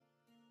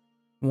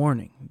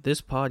Warning,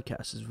 this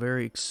podcast is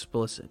very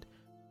explicit.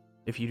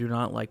 If you do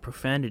not like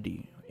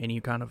profanity, any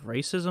kind of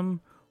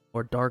racism,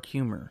 or dark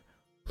humor,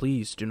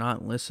 please do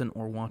not listen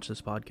or watch this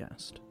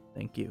podcast.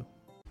 Thank you.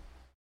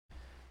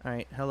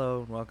 Alright,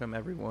 hello, welcome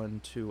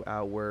everyone to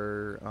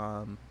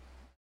our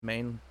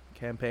main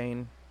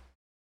campaign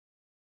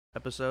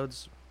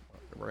episodes.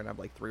 We're gonna have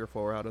like 3 or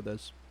 4 out of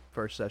this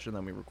first session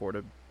that we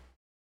recorded.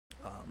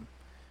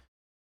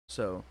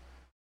 So,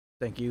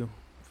 thank you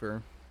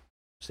for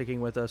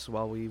sticking with us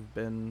while we've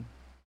been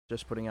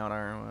just putting out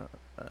our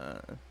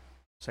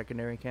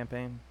secondary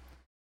campaign.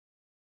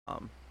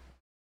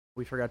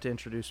 We forgot to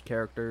introduce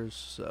characters,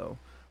 so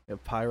we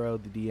have Pyro,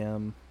 the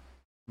DM,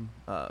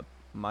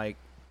 Mike,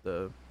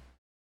 I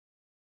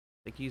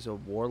think he's a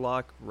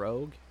warlock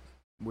rogue,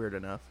 weird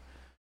enough,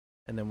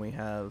 and then we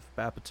have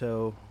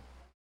Bapato,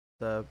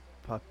 the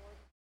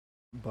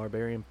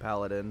barbarian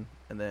paladin,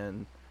 and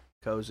then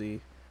Cozy,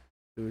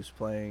 who's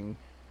playing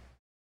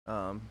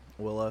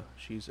Willa.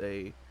 She's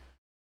a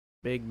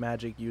big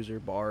magic user,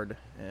 bard,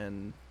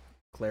 and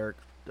cleric.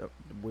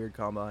 Weird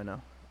combo, I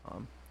know.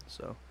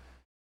 So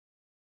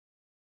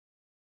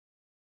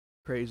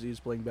Crazy is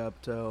playing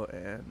Bapato,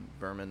 and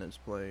Vermin is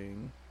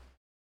playing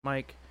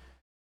Mike.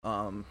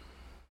 Not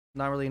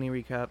really any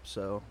recap,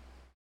 so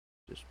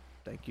just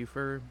thank you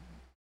for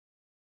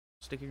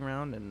sticking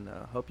around, and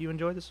hope you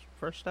enjoy this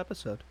first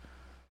episode.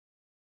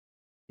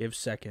 Give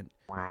second.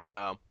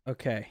 Wow.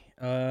 Okay.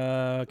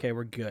 Okay,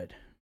 we're good.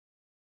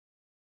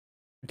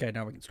 Okay,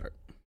 now we can start.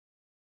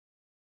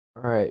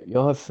 Alright,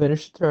 y'all have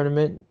finished the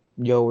tournament.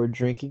 Y'all were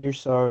drinking your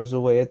sorrows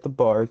away at the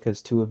bar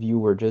because 2 of you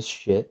were just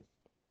shit,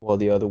 while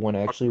the other one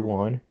actually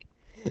won.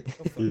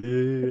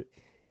 I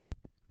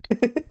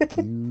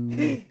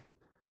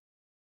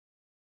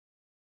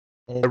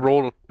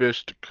rolled a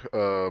fist.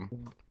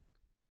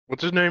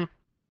 What's his name?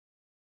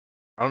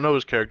 I don't know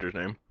his character's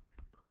name.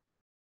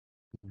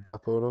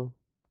 Photo?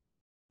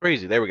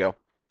 Crazy. There we go.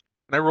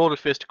 And I rolled a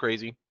fist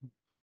Crazy.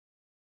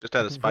 Just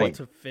out of What, spite.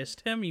 to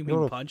fist him? You You mean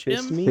wanna punch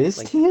fist him? me? Fist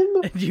Like, him?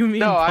 You mean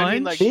No, punch? I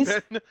mean like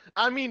Fist?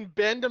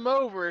 bend him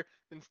over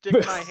and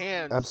stick my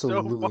hand so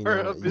absolutely far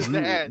not. up his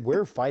head.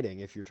 We're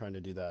fighting if you're trying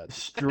to do that.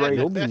 Straight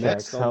You'll be checks,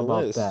 next on how the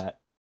about list. that?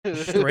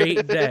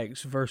 Straight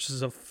dex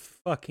versus a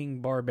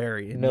fucking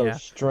barbarian. No, Yeah.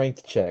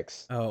 strength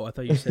checks. Oh, I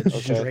thought you said Okay.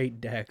 straight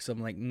dex. I'm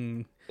like,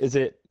 Is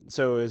it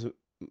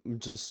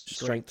just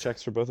Strength. strength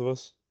checks for both of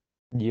us?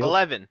 Yep.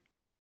 11.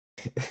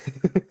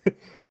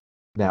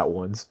 That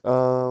one's.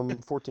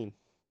 14.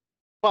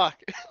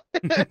 Fuck.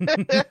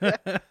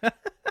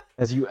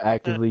 As you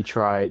actively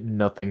try,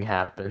 nothing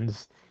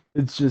happens.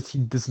 It's just he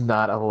does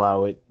not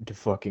allow it to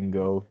fucking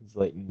go. He's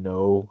like,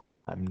 no,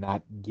 I'm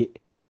not get.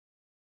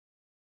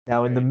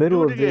 Now in the Alright, middle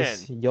do it of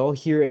this, again. y'all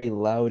hear a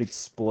loud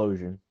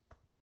explosion.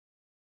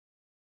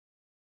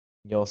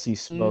 Y'all see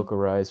smoke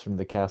arise from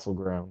the castle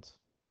grounds.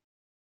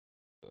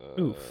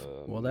 Oof.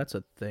 Well, that's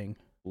a thing.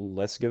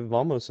 Let's give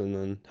Vamos and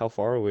then. How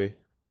far are we?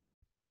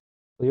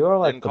 Well, you are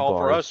like Didn't the call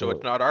bar, for us, so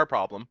it's not our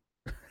problem.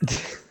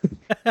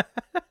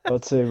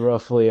 I'd say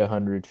roughly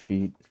 100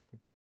 feet.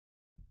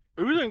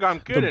 Who think I'm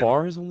The kidding?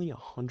 bar is only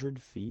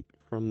 100 feet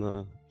from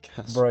the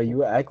castle. Bro,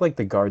 you act like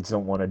the guards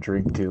don't want to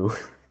drink too.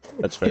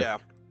 That's fair. Yeah.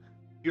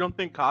 You don't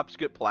think cops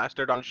get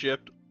plastered on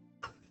shift?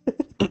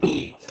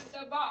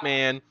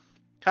 Man,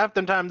 half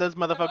the time those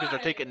motherfuckers are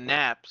taking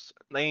naps.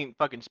 They ain't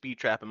fucking speed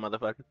trapping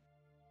motherfuckers.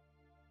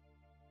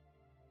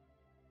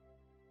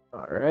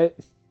 Alright.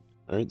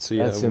 Alright, so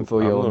yeah, That's info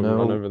I'm you'll gonna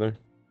run know. over there.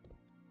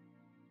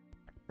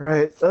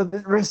 Alright,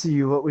 the rest of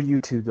you, what would you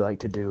two like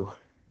to do?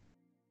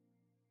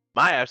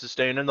 My ass is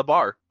staying in the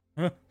bar.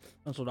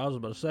 That's what I was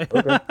about to say.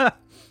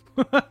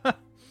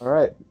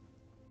 Alright.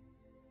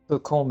 So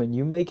Coleman,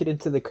 you make it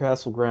into the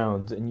castle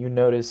grounds and you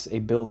notice a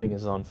building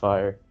is on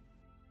fire.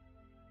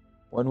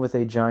 One with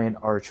a giant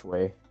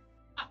archway,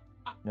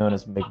 known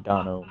as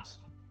McDonald's.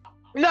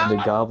 No! And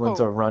the goblins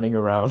are running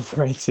around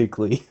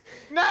frantically.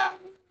 No!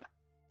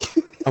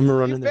 I'm gonna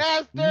run You in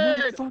there.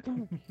 bastard!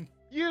 Motherfucker!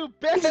 You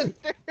bastard!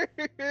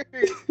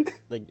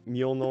 Like,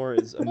 Mjolnir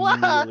is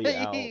immediately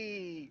out.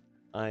 Why?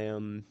 I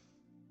am.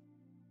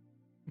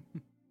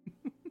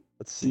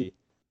 Let's see.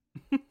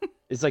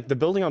 It's like the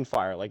building on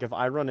fire. Like, if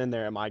I run in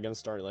there, am I gonna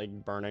start, like,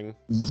 burning?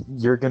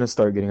 You're gonna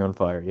start getting on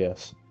fire,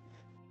 yes.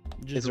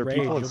 Just Is there rage,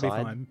 people you'll be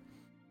inside? fine.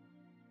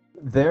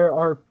 There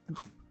are,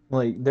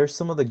 there's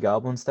some of the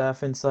goblin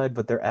staff inside,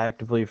 but they're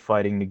actively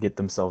fighting to get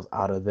themselves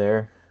out of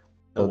there.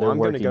 So Oh, they're I'm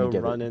gonna working go to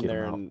get run in get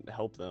there them out. and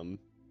help them.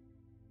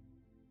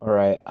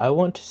 Alright, I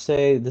want to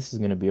say this is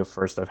going to be a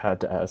first I've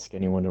had to ask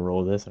anyone to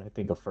roll this, and I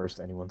think a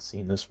first anyone's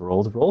seen this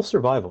rolled. Roll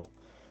survival.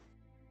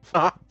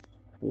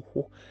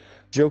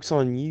 Joke's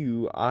on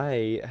you,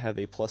 I have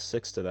a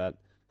 +6 to that.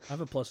 I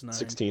have a +9.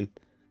 16.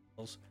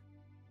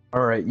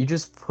 Alright, you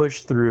just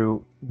push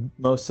through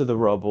most of the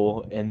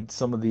rubble and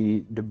some of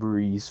the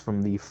debris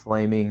from the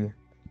flaming,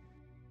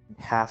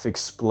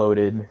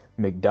 half-exploded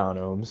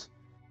McDonald's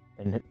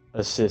and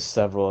assist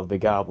several of the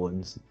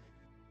goblins.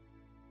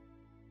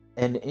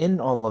 And in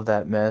all of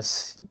that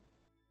mess,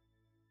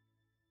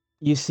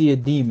 you see a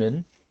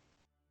demon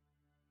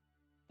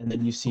and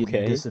then you see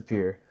Okay. it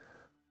disappear.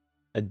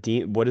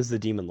 What does the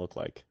demon look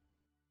like?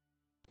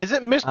 Is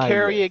it Miss Ah,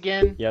 Carrie yes.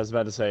 again? Yeah, I was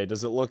about to say,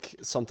 does it look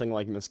something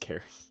like Miss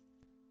Carrie?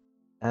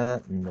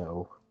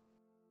 No.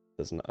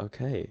 Doesn't.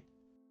 Okay.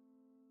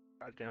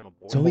 Goddamn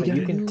boy. So we What got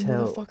you a can new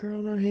tell motherfucker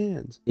on our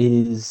hands.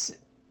 is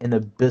an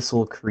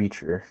abyssal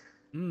creature.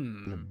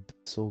 Hmm. An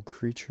abyssal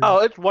creature. Oh,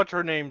 it's what's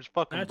her name's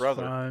fucking That's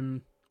brother.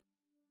 fun.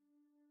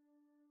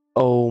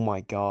 Oh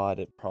my god,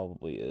 it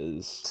probably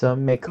is.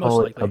 Some may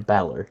call it a likely.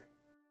 baller.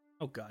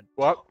 Oh god.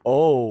 What?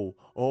 Oh.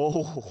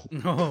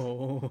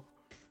 No.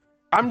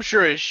 I'm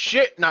sure as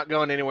shit not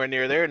going anywhere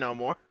near there no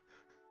more.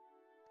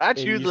 I And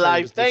choose you said it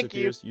life, just thank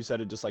you. disappears? You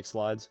said it just like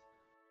slides?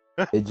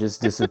 It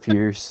just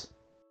disappears.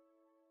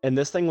 And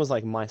this thing was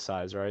like my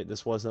size, right?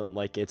 This wasn't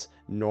like its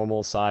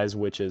normal size,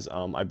 which is,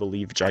 I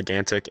believe,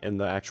 gigantic in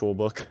the actual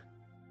book.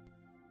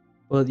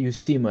 Well, you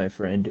see, my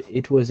friend,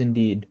 it was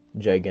indeed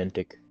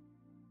gigantic.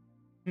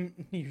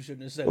 You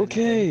shouldn't have said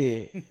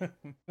Okay.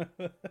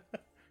 anything.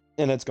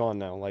 And it's gone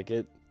now. Like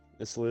it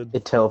slid.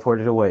 It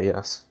teleported away,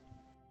 yes.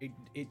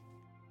 it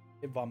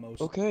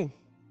vamos. Okay.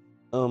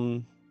 Are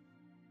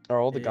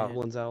all the It-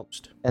 goblins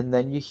out? And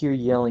then you hear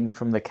yelling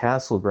from the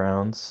castle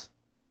grounds,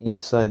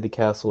 inside the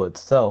castle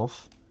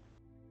itself,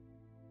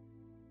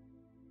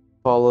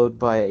 followed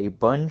by a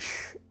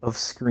bunch of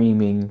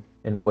screaming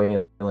and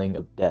wailing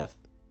of death.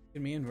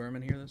 Can me and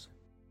Vermin hear this?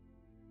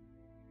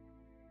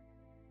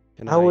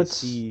 Can I would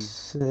see?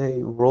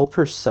 say roll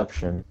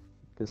perception,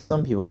 because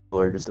some people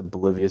are just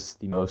oblivious to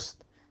the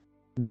most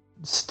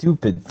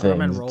stupid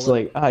Vermin, things. roll It's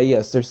it. like,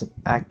 yes, there's an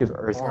active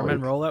earthquake.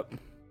 Vermin, roll up.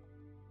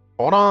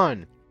 Hold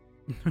on.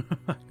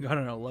 Got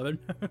an 11.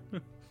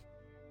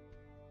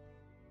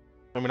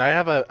 I mean, I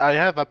have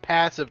a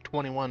passive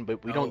 21,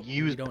 but we Oh, don't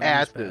use we don't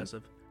passive. use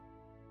passive.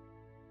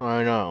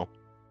 I know.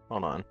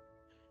 Hold on.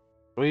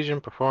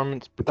 Persuasion,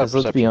 performance, Because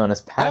let's be perception.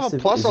 honest, I have a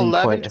passive plus isn't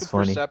 11 quite to as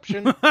funny.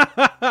 perception.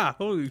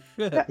 Holy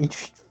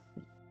shit.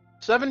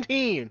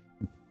 17.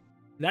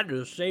 That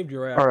just saved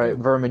your ass. Alright,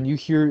 too. Vermin, you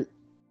hear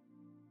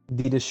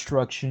the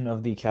destruction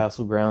of the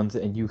castle grounds,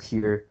 and you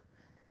hear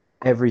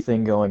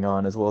everything going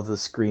on, as well as the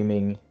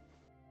screaming,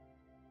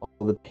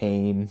 all the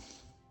pain.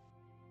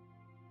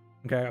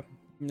 Okay.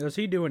 Does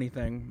he do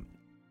anything?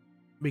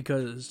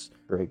 Because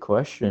Great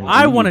question.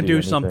 I Do want to you do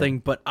anything? something,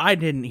 but I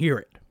didn't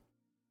hear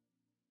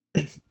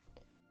it.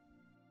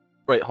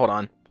 Wait, hold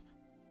on.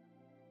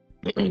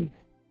 I'm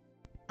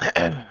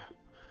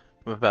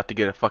about to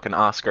get a fucking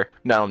Oscar.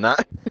 No, I'm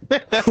not.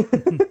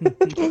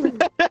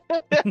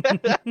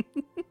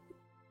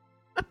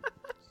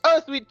 Oh,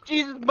 sweet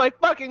Jesus, my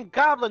fucking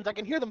goblins! I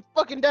can hear them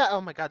fucking die.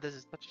 Oh my god, this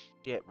is such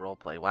shit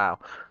roleplay. Wow.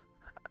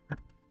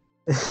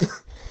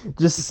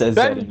 Just says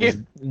that. Thank It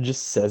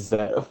just says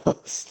that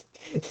almost.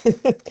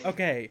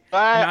 Okay. And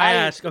I I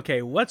ask,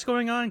 okay, what's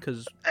going on?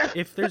 Because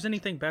if there's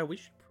anything bad, we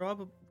should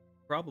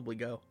probably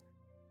go.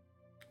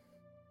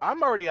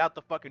 I'm already out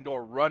the fucking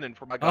door running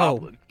for my Oh.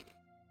 goblin.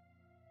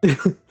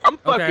 I'm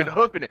fucking Okay.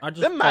 hoofing it. I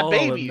just Them my follow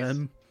him babies.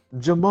 then.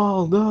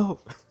 Jamal, no.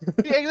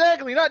 Yeah,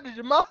 exactly, not the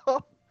Jamal.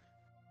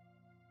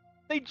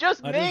 They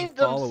just I just named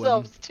follow him.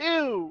 themselves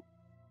too.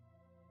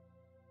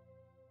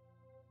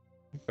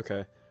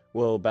 Okay.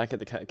 Well, back at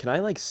the can I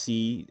like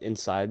see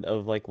inside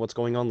of like what's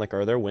going on? Like,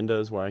 are there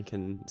windows where I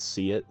can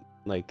see it?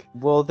 Like,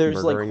 Well,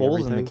 there's like Murdering holes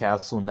in everything? the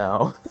castle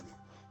now.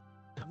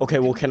 okay,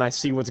 well, can I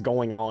see what's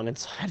going on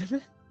inside of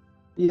it?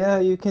 Yeah,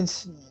 you can.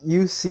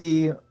 You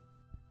see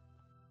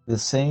the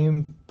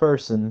same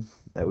person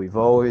that we've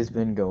always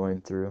been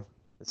going through.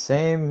 The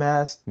same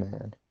masked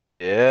man,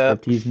 Yeah,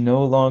 except he's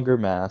no longer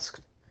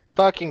masked.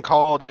 fucking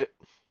called it.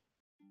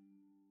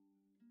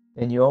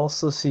 And you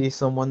also see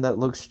someone that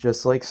looks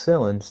just like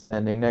Scyllin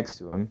standing next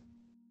to him,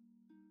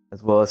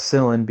 as well as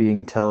Scyllin being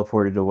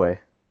teleported away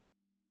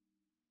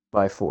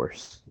by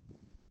force.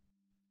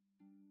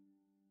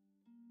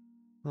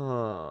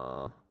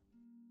 Huh.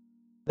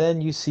 Then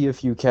you see a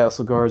few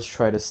castle guards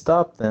try to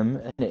stop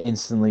them and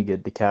instantly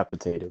get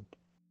decapitated.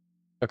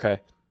 Okay.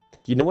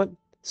 You know what?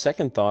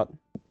 Second thought.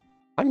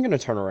 I'm gonna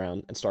turn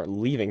around and start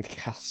leaving the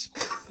castle.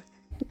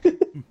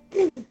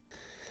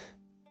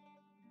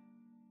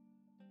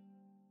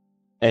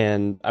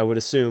 And I would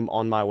assume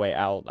on my way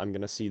out, I'm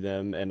gonna see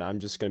them, and I'm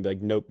just gonna be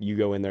like, "Nope, you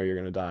go in there. You're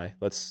gonna die.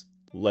 Let's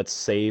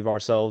save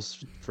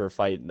ourselves for a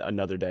fight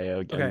another day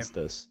against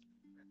this."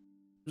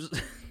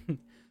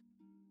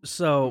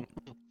 So,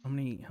 how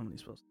many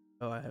spells?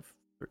 Oh, I have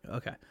 3.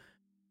 Okay.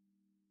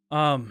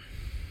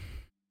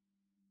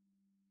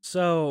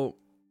 So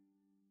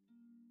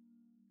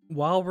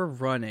while we're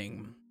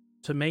running,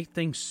 to make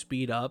things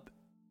speed up,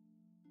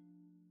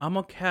 I'm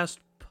gonna cast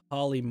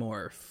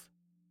Polymorph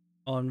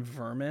on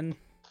Vermin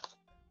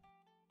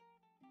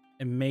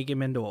and make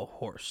him into a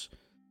horse.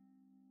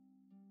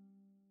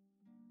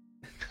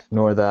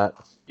 Ignore that.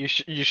 You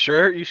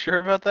sure? You sure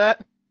about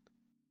that?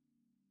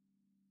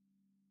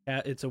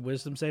 It's a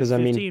wisdom save Because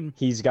I 15. mean,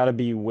 he's got to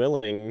be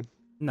willing.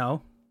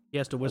 No, he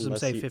has to wisdom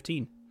Unless save he-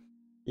 15.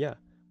 Yeah.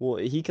 Well,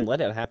 he can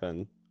let it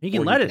happen. He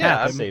can or let it can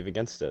happen. Save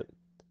against it.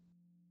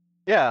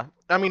 Yeah.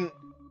 I mean,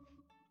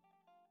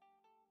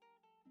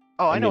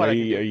 Oh, I know what I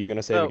can Are do. you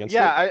gonna save So against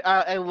yeah, it?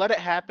 I let it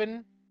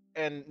happen,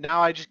 and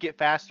now I just get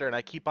faster and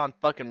I keep on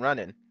fucking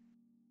running.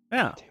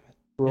 Yeah. Damn it.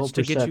 Roll It's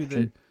to get you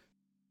perception.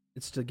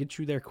 It's to get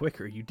you there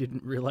quicker. You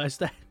didn't realize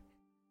that?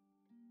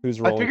 Who's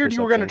I rolling figured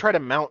you were gonna perception? try to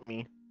mount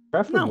me.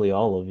 Preferably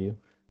all of you.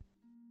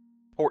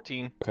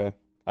 14. Okay.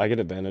 I get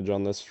advantage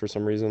on this for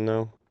some reason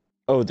now.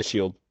 Oh, the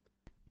shield.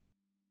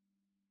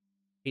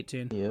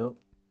 18. Yep.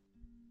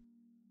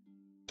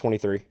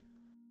 23.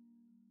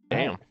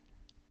 Damn.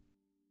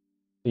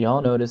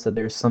 Y'all notice that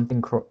there's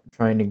something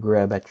trying to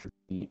grab at your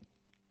feet.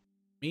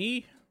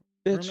 Me?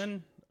 Bitch.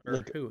 Vermin? Or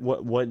Like, who?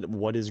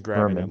 what is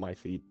grabbing Vermin. at my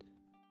feet?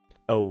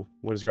 Oh,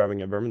 what is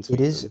grabbing at Vermin's feet?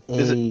 It is then?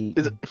 a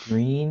is it-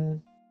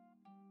 green,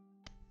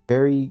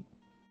 very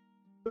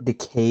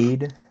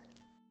decayed,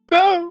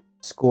 No,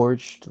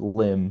 scorched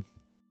limb.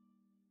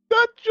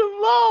 not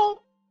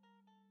Jamal.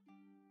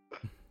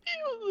 He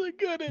was a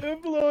good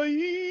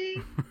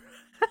employee.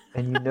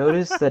 And you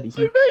notice that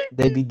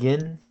they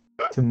begin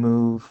to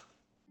move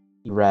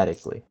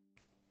erratically.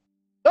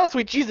 Oh,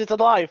 sweet Jesus, it's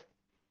alive.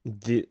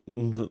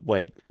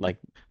 Wait, like,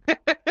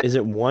 is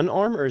it one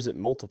arm or is it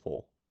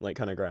multiple? Like,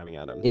 kind of grabbing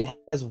at him. It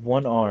has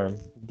one arm,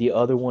 the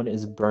other one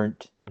is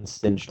burnt and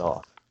singed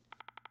off.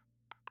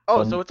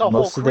 Oh, so it's a whole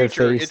Most of their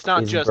creature. face It's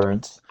not is just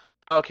burnt.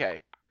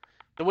 okay.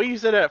 The way you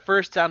said it at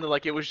first sounded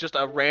like it was just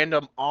a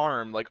random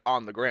arm, like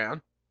on the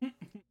ground.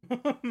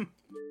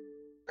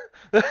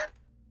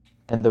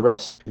 And the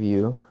rest of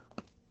you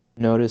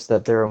notice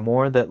that there are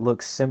more that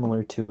look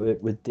similar to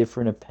it with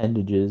different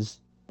appendages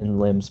and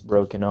limbs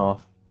broken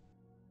off.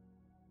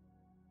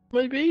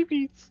 My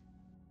babies.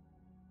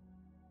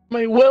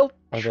 My Are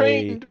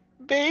well-trained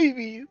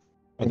babies.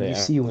 Are And they you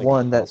see like,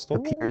 one that hostile?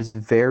 appears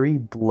very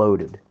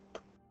bloated.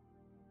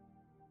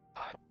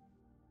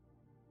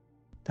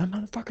 That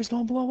motherfucker's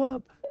gonna blow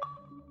up.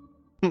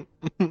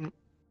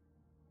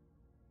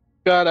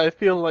 God, I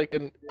feel like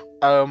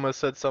I almost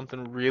said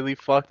something really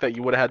fucked that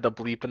you would have had to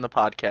bleep in the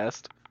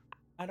podcast.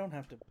 I don't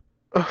have to.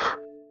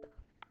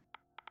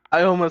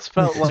 I almost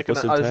felt like an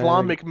Explicit tag.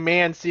 Islamic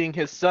man seeing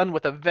his son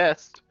with a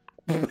vest.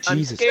 I'm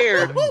Jesus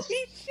scared. Christ.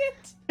 Holy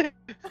shit!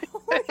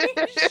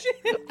 Holy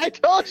shit! I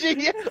told you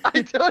you'd I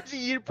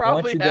want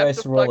probably you have guys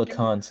to to roll fucking... a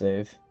con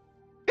save.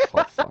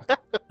 Oh, fuck.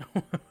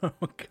 Oh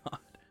god.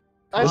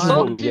 I This is what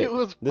told we you get. it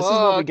was This is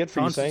what we fucked. get for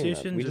you saying that.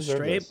 Constitution, We just deserve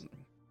straight.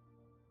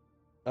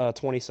 this.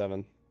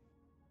 27.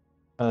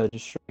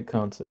 Just straight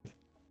con save.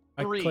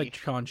 I 3.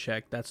 clicked con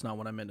check. That's not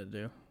what I meant to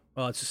do.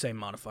 Well, it's the same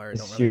modifier. It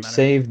don't Is really your matter.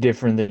 save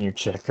different than your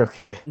check? Okay.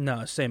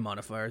 No, same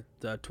modifier.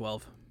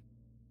 12.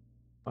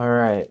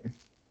 Alright.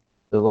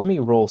 So let me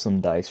roll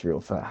some dice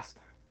real fast.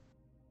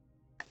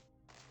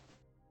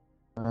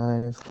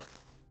 5,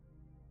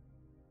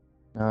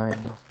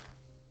 9,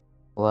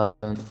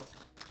 11.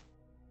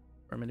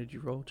 Vermin, did you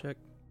roll check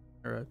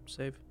or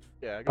save?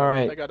 Yeah, I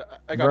Alright, got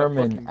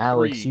Vermin, a fucking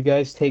Alex, 3. you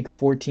guys take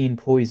 14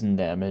 poison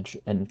damage,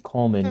 and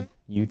Coleman,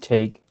 you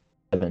take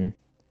 7.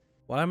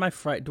 Why am I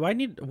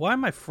frightened? Why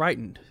am I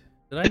frightened?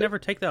 Did I never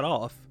take that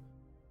off?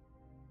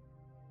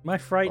 Am I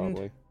frightened?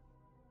 Probably.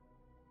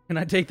 Can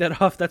I take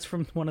that off? That's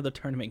from one of the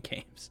tournament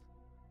games.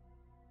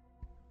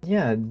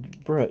 Yeah,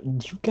 bro,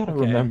 you gotta Okay.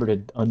 remember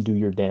to undo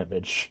your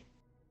damage.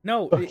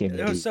 No, Fucking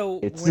idiot. so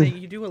It's- when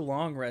you do a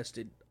long rest,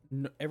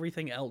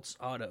 everything else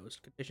autos.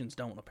 Conditions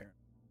don't, apparently.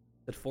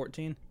 At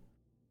 14?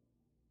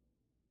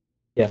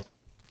 Yeah.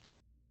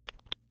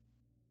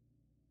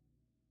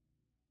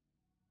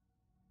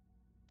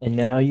 And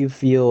now you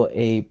feel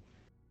a,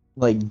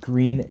 like,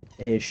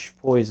 greenish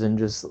poison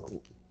just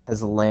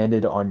has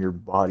landed on your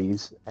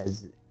bodies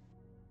as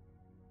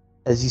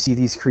you see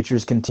these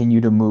creatures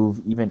continue to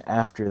move even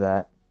after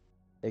that.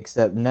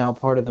 Except now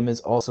part of them is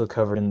also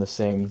covered in the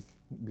same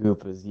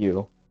goop as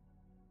you.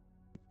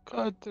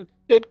 God, the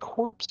dead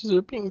corpses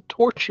are being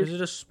tortured. Is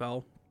it a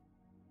spell?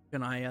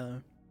 Can I,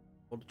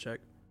 hold to check?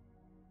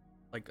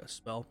 Like a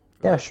spell?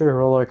 Yeah, sure,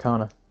 roll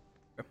Arcana.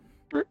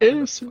 For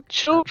innocent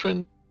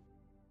children.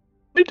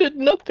 They did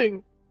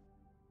nothing.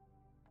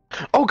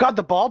 Oh god,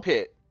 the ball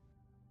pit.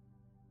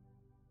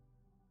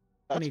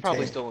 That's 22.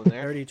 probably still in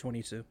there. 30,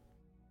 22.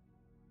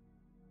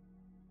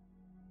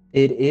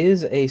 It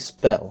is a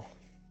spell.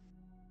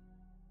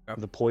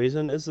 The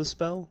poison is the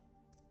spell?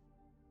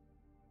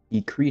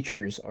 The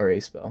creatures are a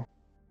spell.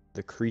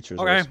 The creatures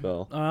are Okay. a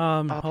spell.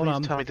 Oh, Hold please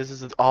on. tell me this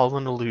is all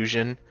an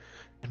illusion.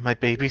 And my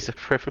babies are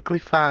perfectly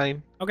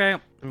fine. Okay.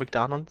 The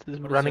McDonald's is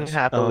What is running this?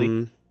 happily. Give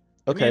me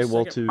Okay, a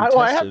well, second. to I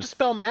test have to if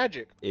spell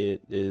magic.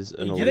 it is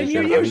an Then you illusion, use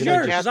I'm gonna yours,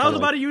 just because I was kinda,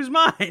 about to use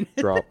mine.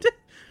 drop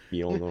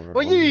healing over.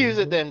 Well, you use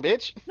it then,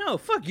 bitch. No,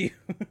 fuck you.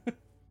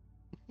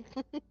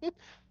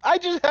 I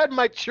just had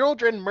my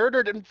children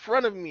murdered in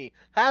front of me.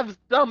 Have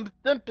some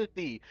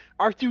sympathy.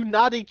 Art you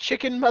not a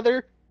chicken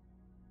mother?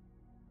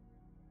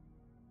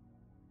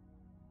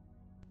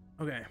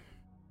 Okay.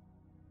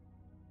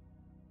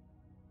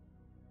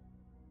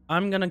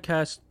 I'm gonna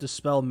cast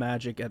Dispel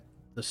Magic at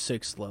the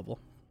 6th level.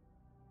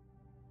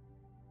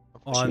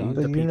 On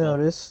So the you people.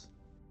 notice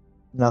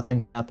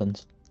nothing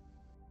happens.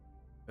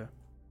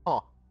 Huh.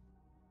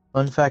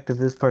 Fun fact of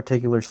this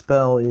particular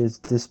spell is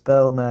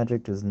dispel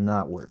magic does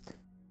not work.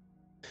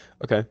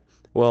 Okay.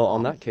 Well,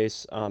 on that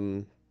case,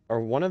 are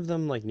one of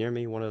them like near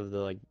me? One of the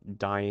like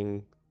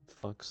dying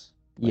fucks?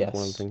 Like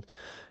one of the Yes. things.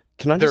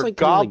 Can I just They're like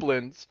kind of like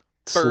goblins.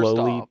 First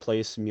slowly off.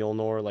 place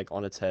Mjolnir like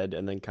on its head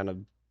and then kind of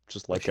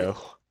just let Push it. go?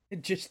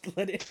 Just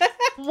let it.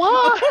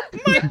 What? Oh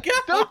my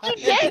god! Don't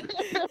you dare!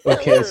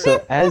 Okay,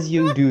 so as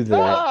you do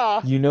that,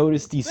 Ah, you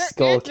notice these they're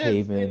skull innocent.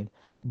 cave in,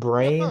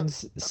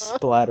 brains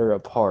splatter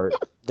apart,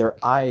 their Oh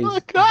eyes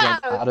God!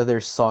 jump out of their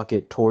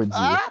socket towards you,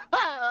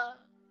 Ah,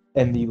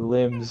 and the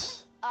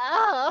limbs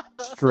ah.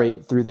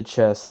 straight through the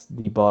chest,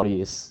 the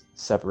body is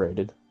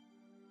separated.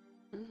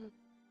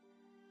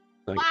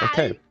 Like, Why?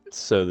 okay,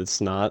 so it's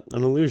not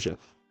an illusion.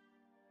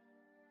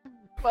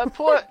 My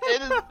poor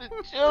innocent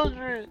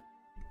children.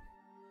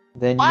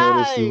 Then you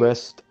notice the Why?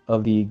 rest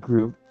of the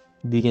group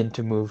begin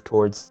to move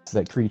towards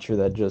that creature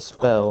that just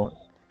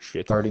fell,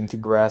 Shit. starting to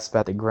grasp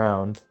at the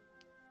ground,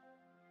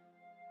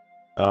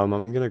 I'm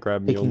gonna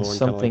grab picking Mjolnir and kind of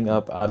something like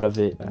up out of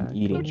it and back.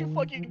 eating Don't you it.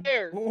 fucking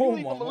dare! Oh, You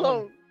leave my them mom.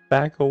 alone.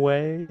 Back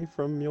away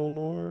from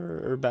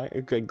Mjolnir, or back.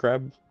 Okay,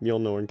 grab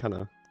Mjolnir and kind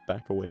of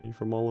back away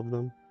from all of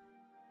them.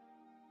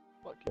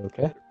 Fucking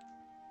Okay.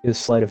 Is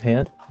sleight of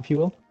hand, if you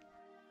will.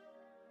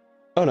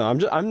 Oh no,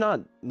 I'm not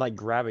like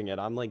grabbing it.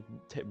 I'm like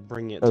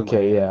bringing it to my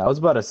Okay, hand. yeah, I was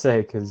about to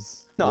say,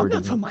 because... No, I'm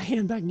not putting my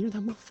hand back near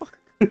that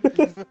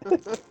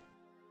motherfucker.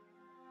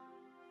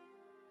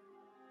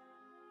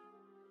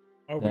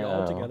 Are we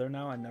all No. together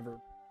now? I never.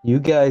 You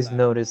guys Back.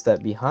 notice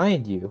that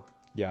behind you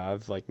Yeah,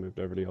 I've like moved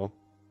over to y'all.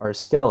 are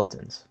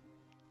skeletons.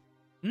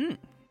 Hmm.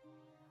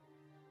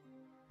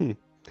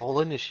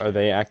 All initiative. Are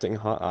they acting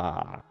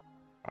are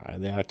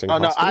they acting Oh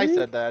no, hostile? I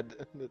said that.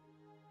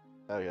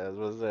 Okay, I was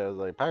gonna say, I was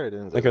like, pirate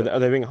didn't say Like, that. are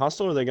they being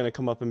hostile, or are they gonna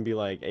come up and be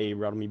like, "Hey,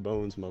 rattle me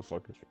bones,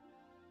 motherfucker"?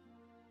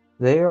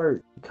 They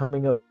are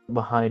coming up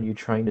behind you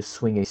trying to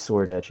swing a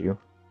sword at you,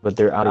 but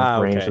they're out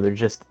of range, Okay. so they're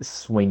just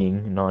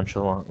swinging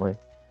nonchalantly.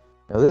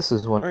 Now this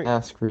is when I Alright.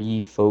 ask for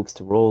ye folks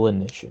to roll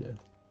initiative.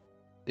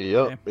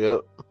 Yep,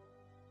 yep.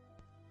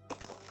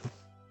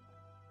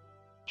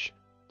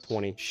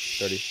 20,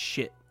 30.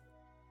 Shit.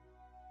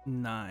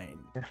 9.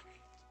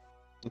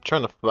 I'm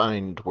trying to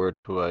find where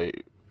do I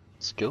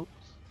skills.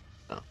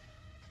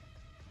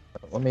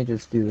 Let me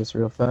just do this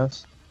real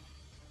fast.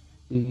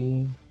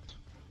 See.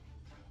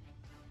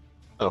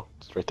 Oh,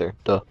 it's right there.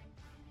 Duh.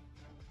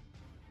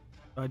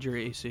 How'd your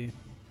AC?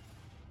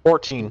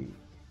 14.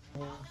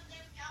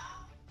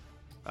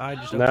 I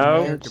just opened No.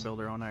 my character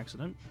builder on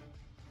accident.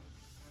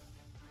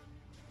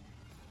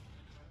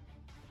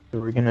 So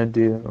we're gonna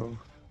do.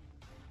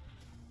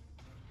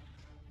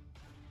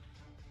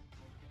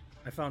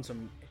 I found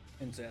some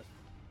incest.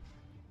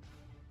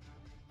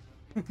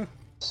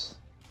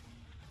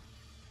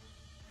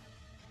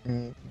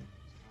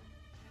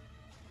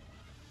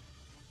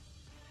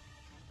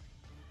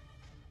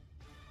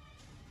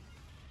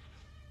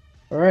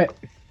 Alright.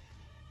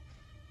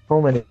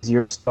 Coleman, it's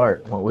your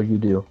start. What would you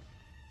do?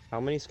 How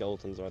many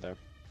skeletons are there?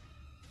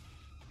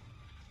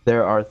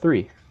 There are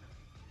 3.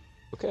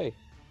 Okay.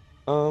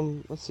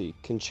 Let's see.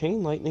 Can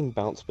chain lightning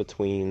bounce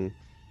between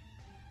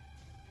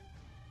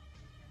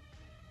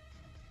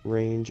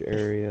range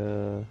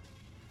area?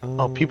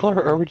 Oh, people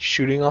are already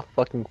shooting off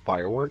fucking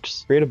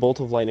fireworks? Create a bolt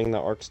of lightning that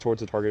arcs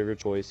towards a target of your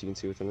choice. You can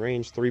see within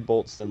range. 3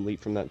 bolts then leap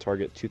from that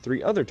target to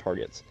 3 other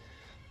targets.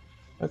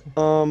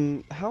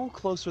 Okay. How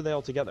close are they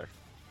all together?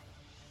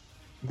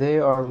 They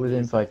are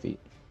within 5 feet.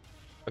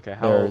 Okay,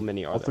 how They're-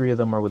 many are all there? 3 of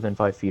them are within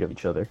 5 feet of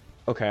each other.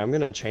 Okay, I'm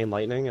gonna chain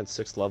lightning at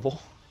 6th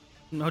level.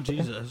 No,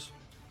 Jesus.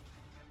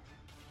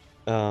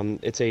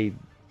 It's a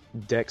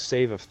dex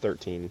save of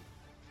 13.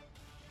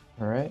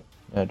 Alright.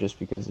 Just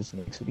because this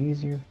makes it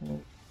easier.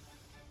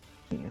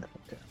 Yeah,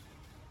 okay.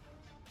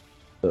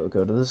 So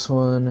go to this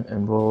one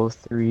and roll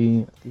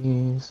 3 of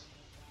these.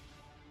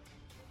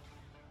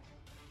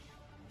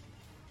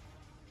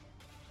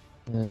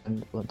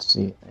 And let's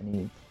see, I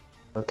need.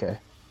 Okay.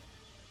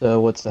 So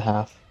what's the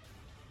half?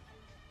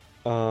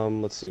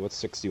 Let's see, what's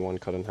 61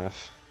 cut in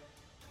half?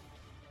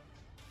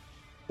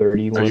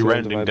 31. Are you 61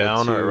 rounding divided by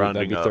down or 2, rounding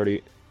that'd be up?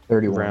 30.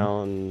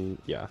 31.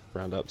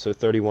 Round up. So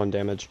 31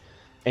 damage.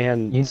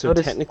 And You so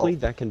notice- technically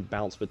that can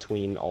bounce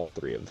between all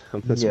 3 of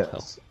them as Yes.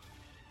 well. So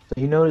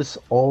you notice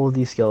all of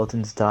these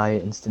skeletons die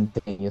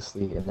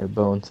instantaneously and their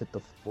bones hit the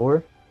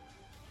floor.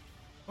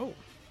 Oh,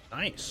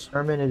 nice.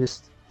 Herman, it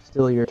is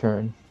still your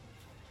turn.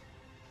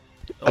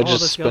 I All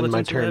just the spend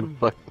my skeletons are turn dead?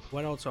 fucking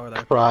What else are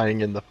there?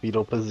 crying in the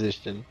fetal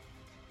position.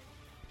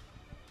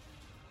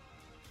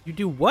 You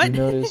do what? You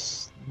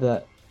notice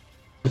that.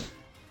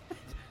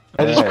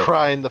 I just Alright.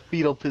 cry in the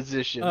fetal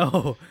position.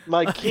 Oh,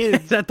 My okay,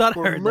 kids I thought I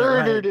were heard that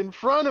murdered right. in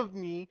front of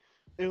me,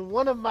 and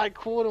one of my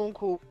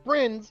quote-unquote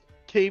friends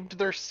caved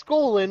their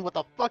skull in with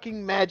a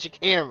fucking magic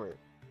hammer.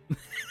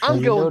 I'm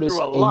you going notice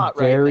through a lot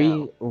right very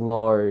now.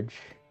 large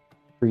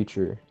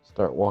creature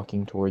start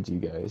walking towards you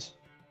guys.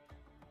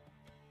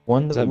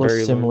 One Is that that looks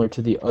very similar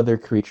to the other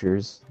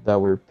creatures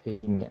that were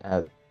picking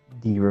at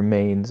the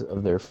remains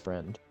of their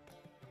friend.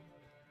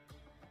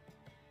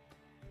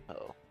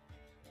 Oh.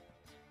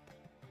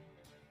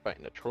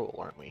 Fighting a troll,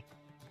 aren't we?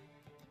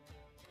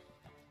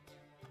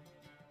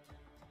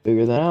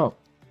 Figure that out.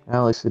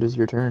 Alex, it is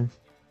your turn.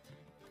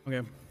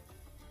 Okay.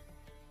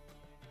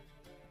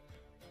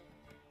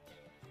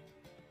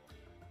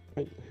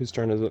 Right, whose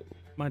turn is it?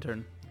 My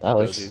turn.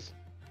 Alex. Rosie's.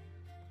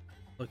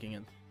 Looking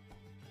in.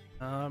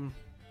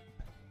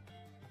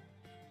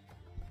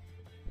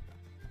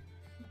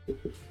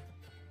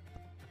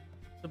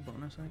 The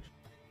bonus action.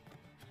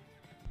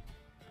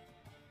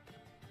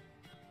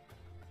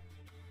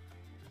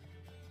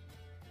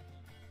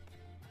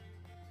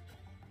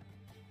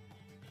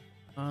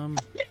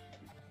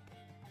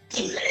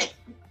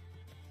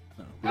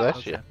 No,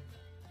 Bless you.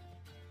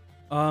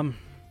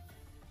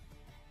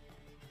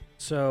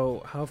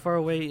 So how far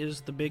away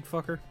is the big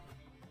fucker?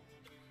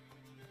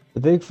 The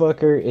big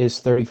fucker is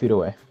 30 feet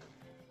away.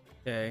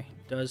 Okay.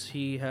 Does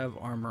he have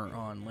armor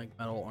on, like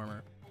metal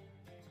armor?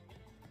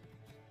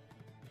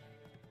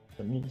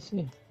 Let me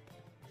see.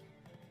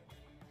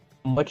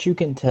 From what you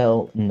can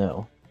tell,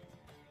 no.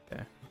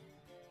 Okay.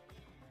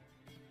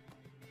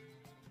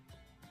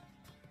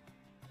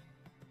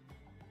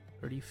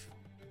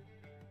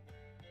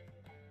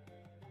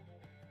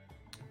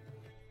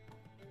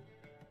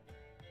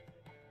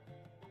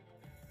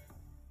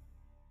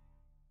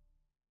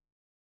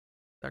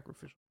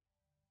 Sacrificial.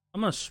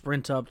 I'm gonna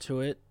sprint up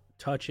to it,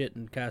 touch it,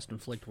 and cast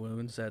Inflict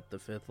Wounds at the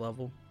 5th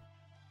level.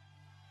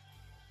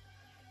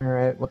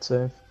 Alright, what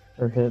save?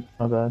 Or hit,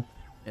 my bad.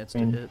 Yeah, it's I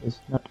to mean, hit. it's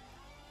not...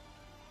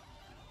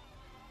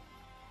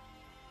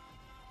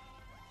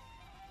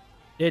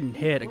 Didn't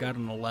hit, I got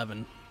an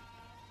 11.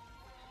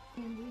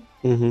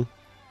 Mm-hmm.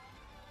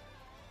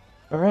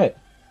 Alright.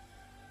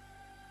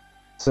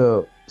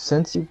 So,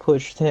 since you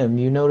pushed him,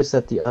 you notice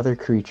that the other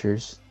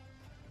creatures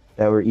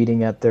that were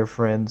eating at their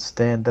friends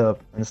stand up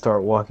and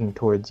start walking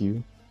towards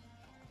you,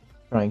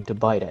 trying to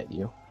bite at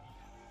you.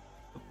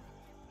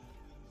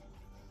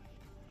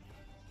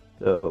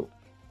 So,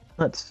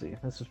 let's see.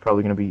 This is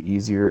probably going to be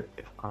easier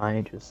if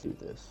I just do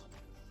this.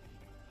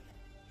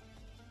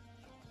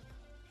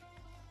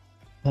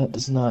 That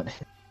does not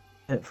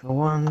hit for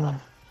 1.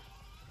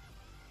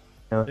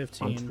 No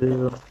hit on 15.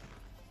 2.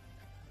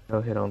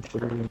 No hit on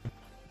 3.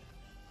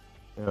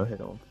 No hit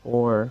on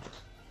 4.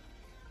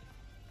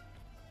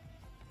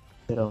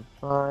 Hit on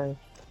 5.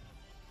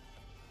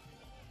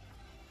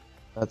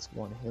 That's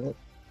 1 hit.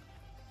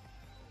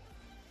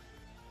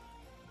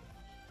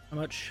 How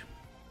much?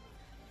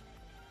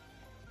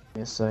 Give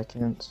me a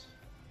second.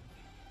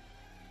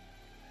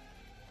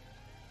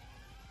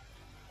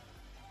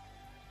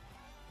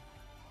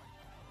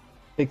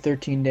 Take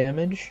 13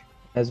 damage,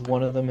 as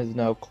one of them is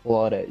now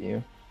clawed at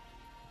you.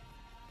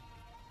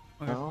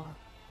 Okay. Oh.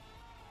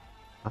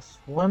 Plus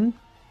 1.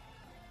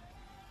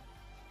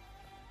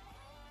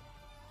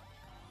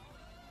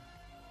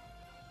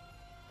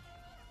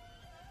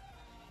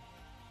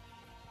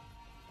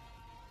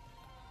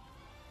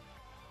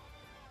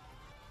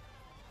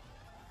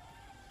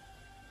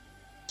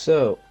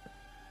 So,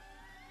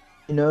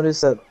 you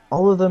notice that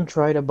all of them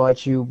try to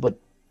bite you, but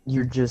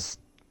they're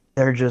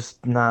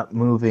just not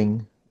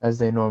moving as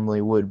they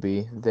normally would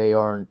be. They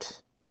aren't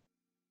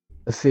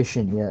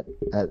efficient yet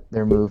at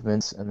their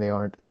movements, and they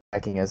aren't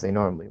attacking as they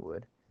normally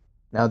would.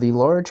 Now, the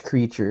large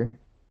creature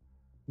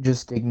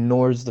just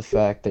ignores the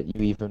fact that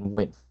you even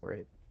went for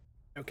it,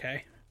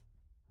 Okay.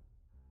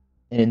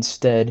 and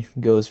instead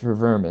goes for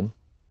vermin.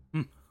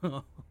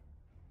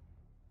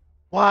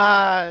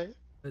 Why?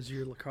 Because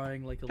you're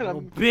crying like a And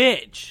little I'm-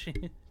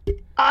 bitch.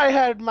 I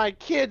had my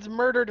kids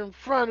murdered in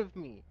front of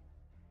me.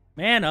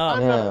 Man up.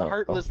 I'm Yeah. not a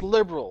heartless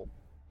liberal.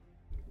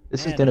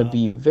 This is Man gonna up.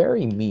 be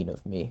very mean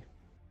of me.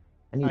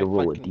 I need I to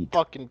roll a fucking d20.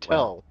 fucking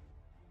tell.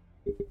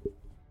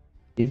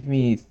 Give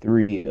me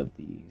 3 of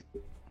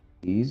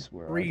these.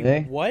 Where are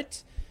they?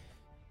 What?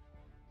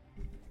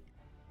 You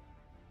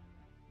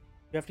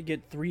have to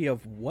get 3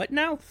 of what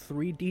now?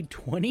 3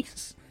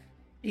 D20s?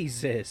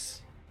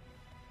 Jesus.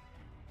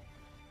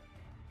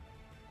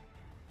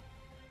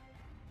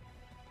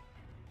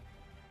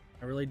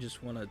 I really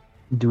just want to...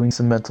 Doing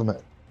some mental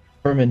net.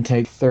 Vermin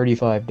take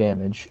 35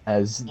 damage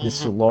as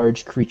this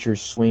large creature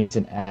swings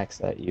an axe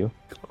at you.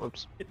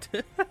 Oops.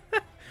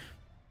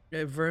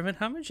 Hey, Vermin,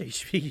 how much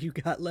HP you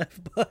got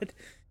left, bud?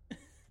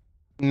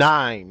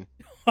 9.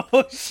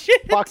 Oh,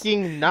 shit!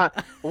 Fucking 9.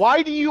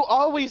 Why do you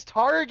always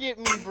target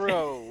me,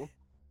 bro?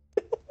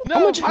 No,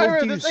 How much health Pyra,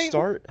 do you this ain't-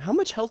 start? How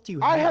much health do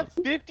you I have?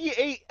 have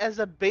 58 as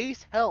a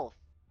base health.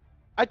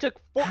 I took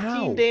 14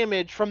 How?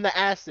 damage from the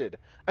acid.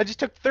 I just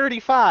took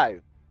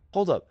 35.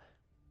 Hold up.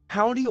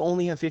 How do you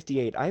only have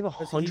 58? I have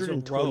Because he's a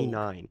rogue.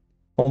 129.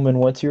 Coleman,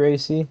 what's your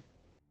AC?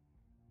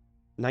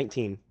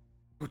 19.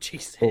 Oh,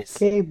 Jesus.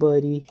 Okay,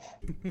 buddy.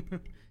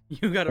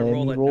 You gotta Let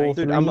roll me a roll night.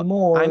 Dude, 3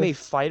 more. I'm a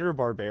fighter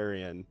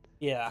barbarian.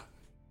 Yeah.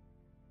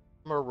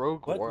 I'm a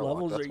rogue What warlock.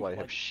 levels That's are you, why I have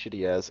like-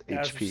 shitty ass I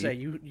was HP. gonna say,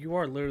 you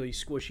are literally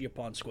squishy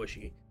upon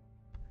squishy.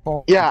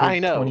 Coleman Yeah, take I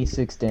know.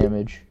 26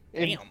 damage.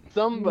 And Damn.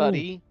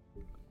 somebody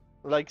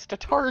likes to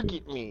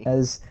target me.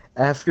 As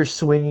after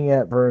swinging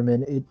at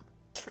Vermin, it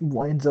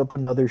winds up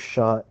another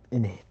shot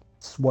and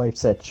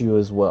swipes at you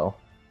as well.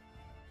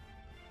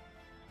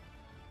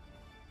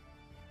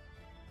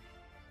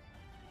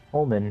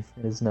 Coleman,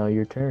 it is now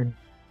your turn.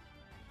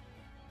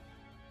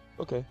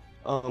 Okay.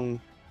 For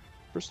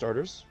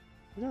starters,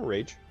 I'm gonna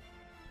rage.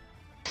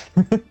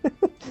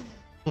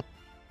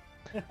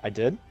 I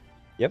did.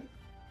 Yep.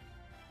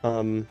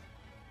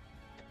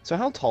 So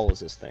how tall is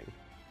this thing?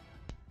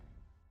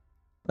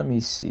 Let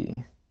me see.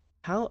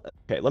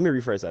 Okay, let me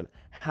rephrase that.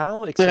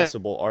 How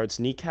accessible are its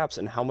kneecaps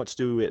and how much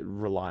do it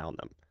rely on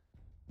them?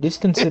 It is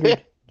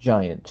considered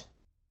giant.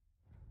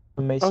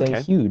 Some may say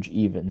Okay. huge,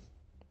 even.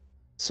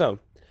 So,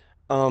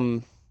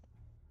 I'm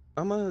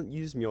gonna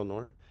use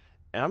Mjolnir,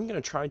 and I'm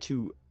gonna try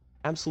to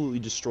absolutely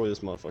destroy this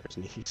motherfucker's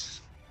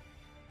knees.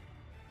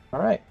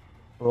 Alright.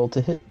 Roll to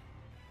hit.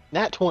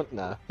 Nat 20.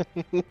 Nah.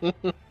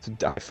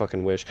 I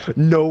fucking wish.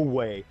 No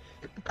way.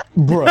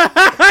 Bruh.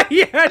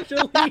 You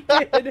actually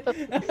did.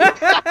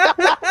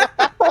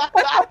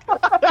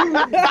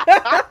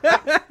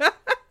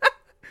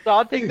 So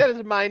I'll take that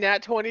as my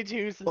Nat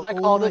 22 since I Oh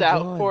called my it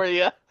out God. for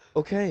you.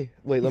 Okay,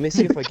 wait, let me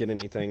see if I get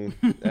anything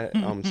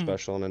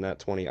special in a nat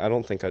 20. I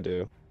don't think I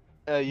do.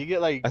 You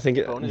get like I think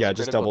it bonus just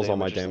critical doubles all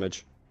my damage or something.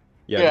 damage.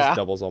 Yeah, Yeah. just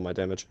doubles all my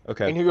damage.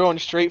 Okay. And you're going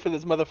straight for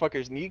this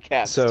motherfucker's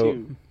kneecaps So,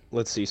 too.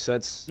 let's see. So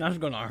that's That's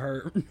gonna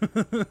hurt.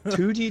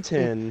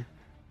 2d10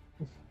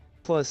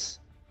 plus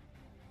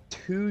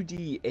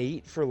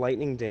 2d8 for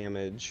lightning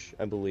damage,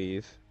 I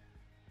believe.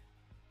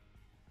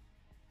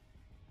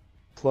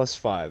 Plus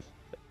 5.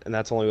 And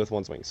that's only with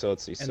one swing. So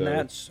let's see.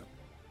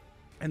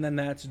 And then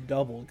that's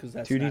doubled because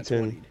that's 2d10. nat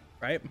 20,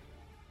 right?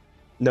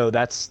 No,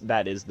 that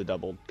is the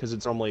double because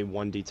it's normally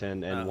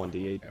 1d10 and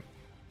 1d8.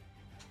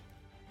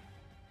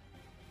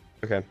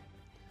 Okay.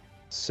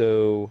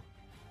 So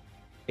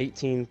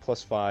 18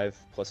 plus 5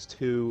 plus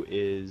 2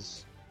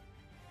 is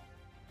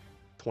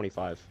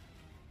 25.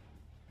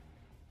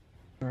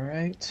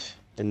 Alright.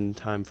 And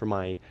time for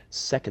my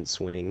second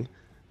swing.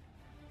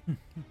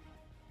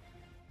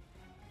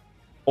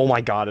 Oh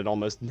my god, it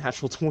almost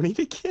natural 20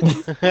 to get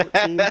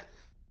 14.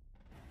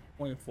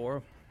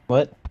 24.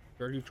 What?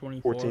 30,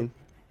 24. 14.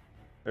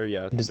 Or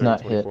yeah, It does 30,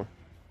 not 24.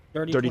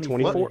 30, 30,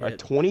 24? A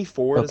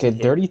 24 Okay, doesn't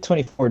hit. 30,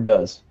 24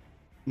 does.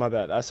 My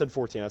bad. I said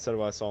 14. I said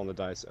what I saw on the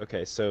dice.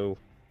 Okay, so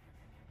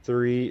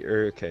 3,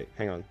 or okay,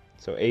 hang on.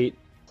 So 8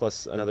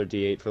 plus another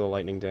d8 for the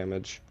lightning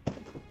damage.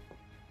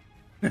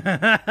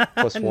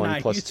 Plus 1,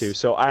 Nice. plus 2.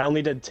 So I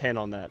only did 10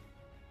 on that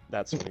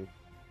swing.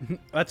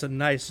 That's a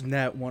nice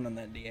nat 1 on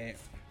that D8.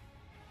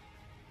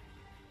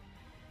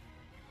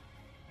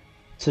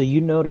 So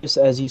you notice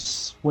as you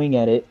swing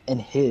at it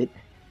and hit,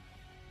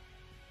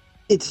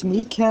 its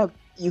kneecap,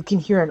 you can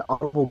hear an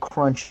audible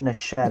crunch and a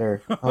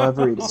shatter.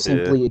 However, it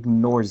simply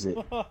ignores it.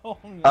 Oh,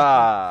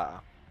 no.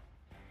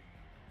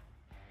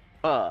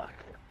 Fuck.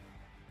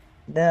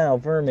 Now,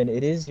 Vermin,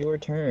 it is your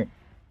turn.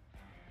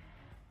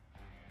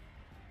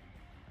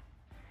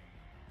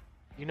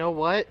 You know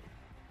what?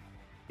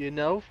 You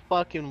know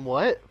fucking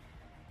what?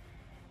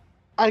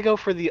 I go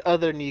for the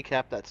other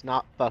kneecap that's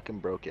not fucking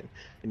broken.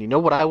 And you know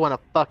what I want to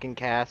fucking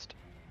cast?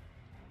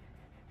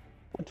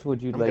 What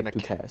would you I'm like gonna to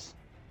cast?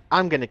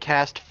 I'm gonna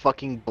cast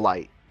fucking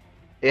Blight.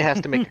 It has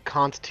to make a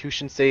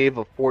Constitution save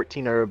of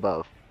 14 or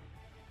above.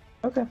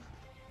 Okay.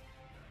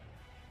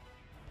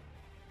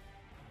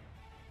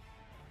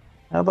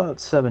 How about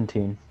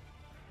 17?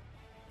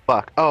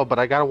 Fuck. Oh, but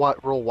I gotta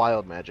roll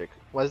Wild Magic.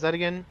 What is that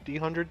again?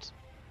 D100s?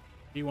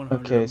 D100.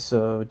 Okay,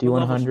 so What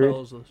level spell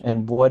D100. is this?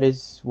 And what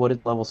is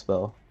level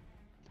spell?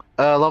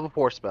 Level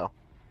 4 spell.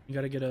 You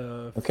gotta get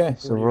a. Okay,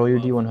 so 40 roll your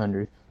above,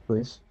 D100,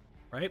 please.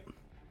 Right?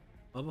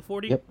 Level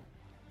 40? Yep.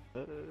 Uh,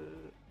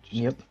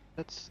 Yep.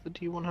 That's the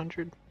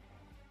D100.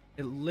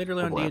 It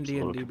literally on Double D&D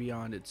and absolute. D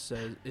Beyond, it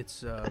says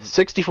it's.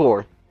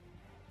 64.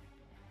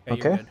 Yeah,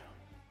 Okay. you're good.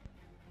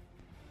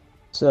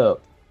 So,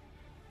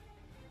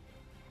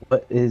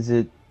 what is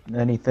it?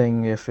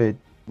 Anything if it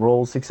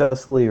rolls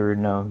successfully or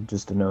no?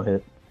 Just a no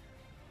hit.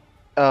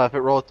 If it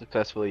rolls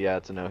successfully, yeah,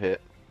 it's a no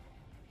hit.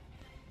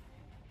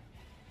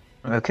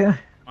 Okay.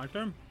 My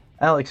turn?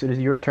 Alex, it is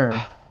your turn.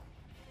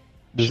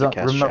 Should've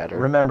cast Shatter.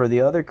 Remember,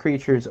 the other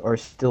creatures are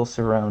still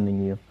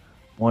surrounding you.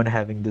 One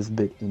having this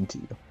bit into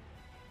you.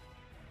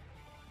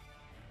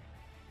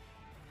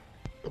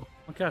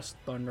 I'll cast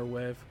Thunder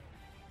Wave.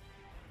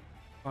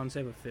 On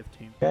save of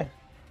 15. Okay.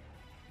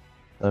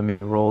 Let me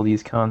roll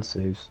these con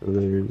saves. So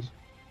there's.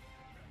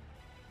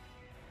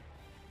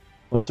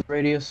 What's the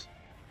radius?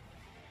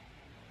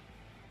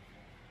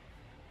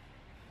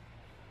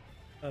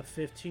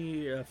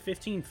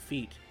 15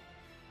 feet.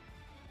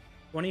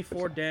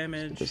 24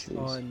 damage just these.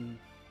 on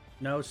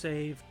no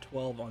save,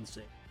 12 on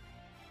save.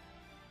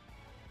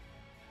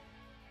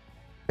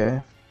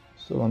 Okay.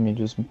 So let me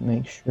just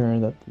make sure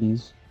that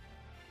these.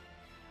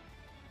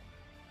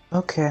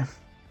 Okay.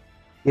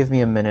 Give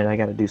me a minute. I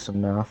gotta do some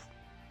math.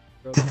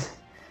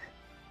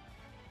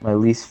 My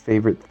least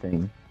favorite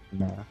thing.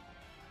 Math.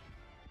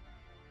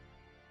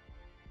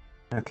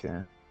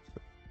 Okay.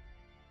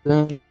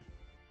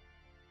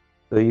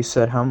 So you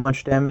said how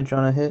much damage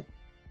on a hit?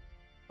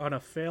 On a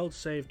failed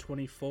save,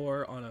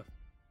 24. On a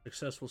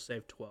successful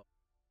save, 12.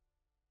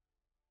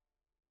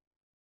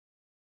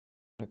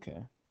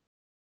 Okay.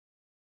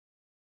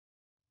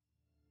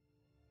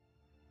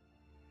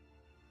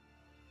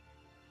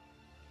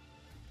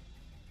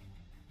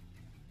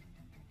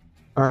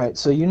 All right,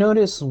 so you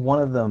notice one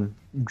of them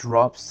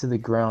drops to the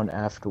ground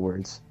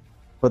afterwards,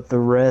 but the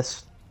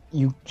rest,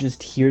 you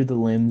just hear the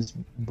limbs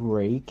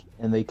break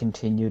and they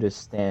continue to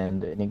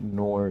stand and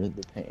ignore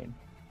the pain.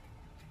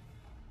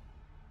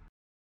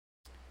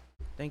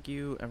 Thank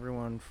you,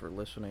 everyone, for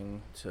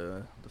listening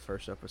to the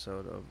first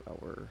episode of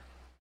our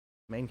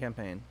main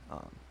campaign.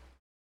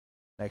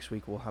 Next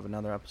week we'll have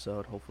another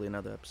episode, hopefully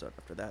another episode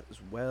after that as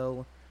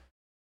well,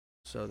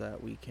 so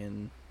that we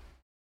can,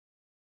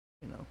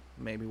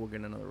 maybe we'll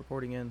get another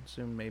recording in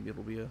soon. Maybe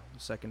it'll be a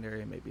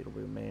secondary, maybe it'll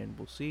be a main.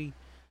 We'll see.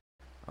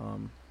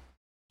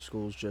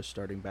 School's just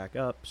starting back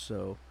up,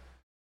 so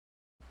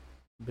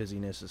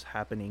busyness is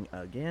happening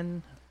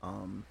again.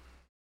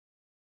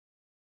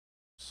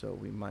 So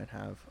we might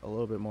have a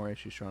little bit more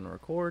issues trying to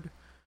record.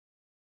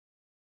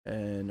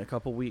 In a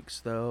couple weeks,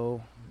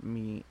 though,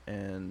 me,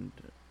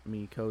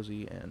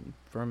 Cozy, and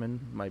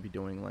Furman might be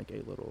doing like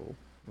a little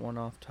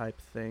one-off type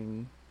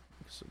thing.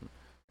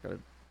 Got a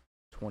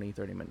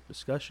 20-30 minute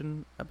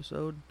discussion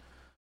episode.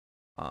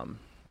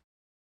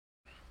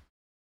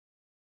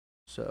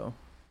 So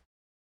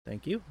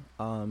thank you.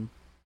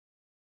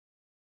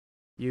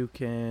 You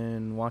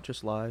can watch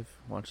us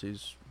live, watch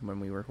these when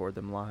we record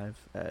them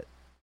live at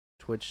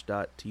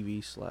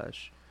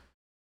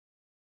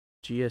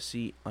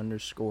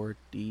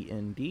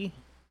twitch.tv/GSC_DND,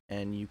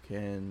 and you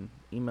can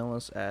email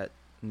us at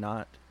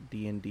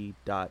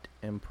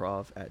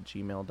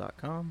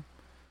notdnd.improv@gmail.com.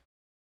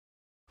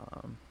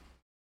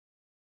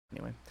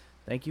 Anyway,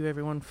 thank you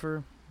everyone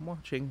for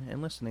watching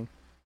and listening.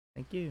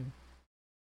 Thank you.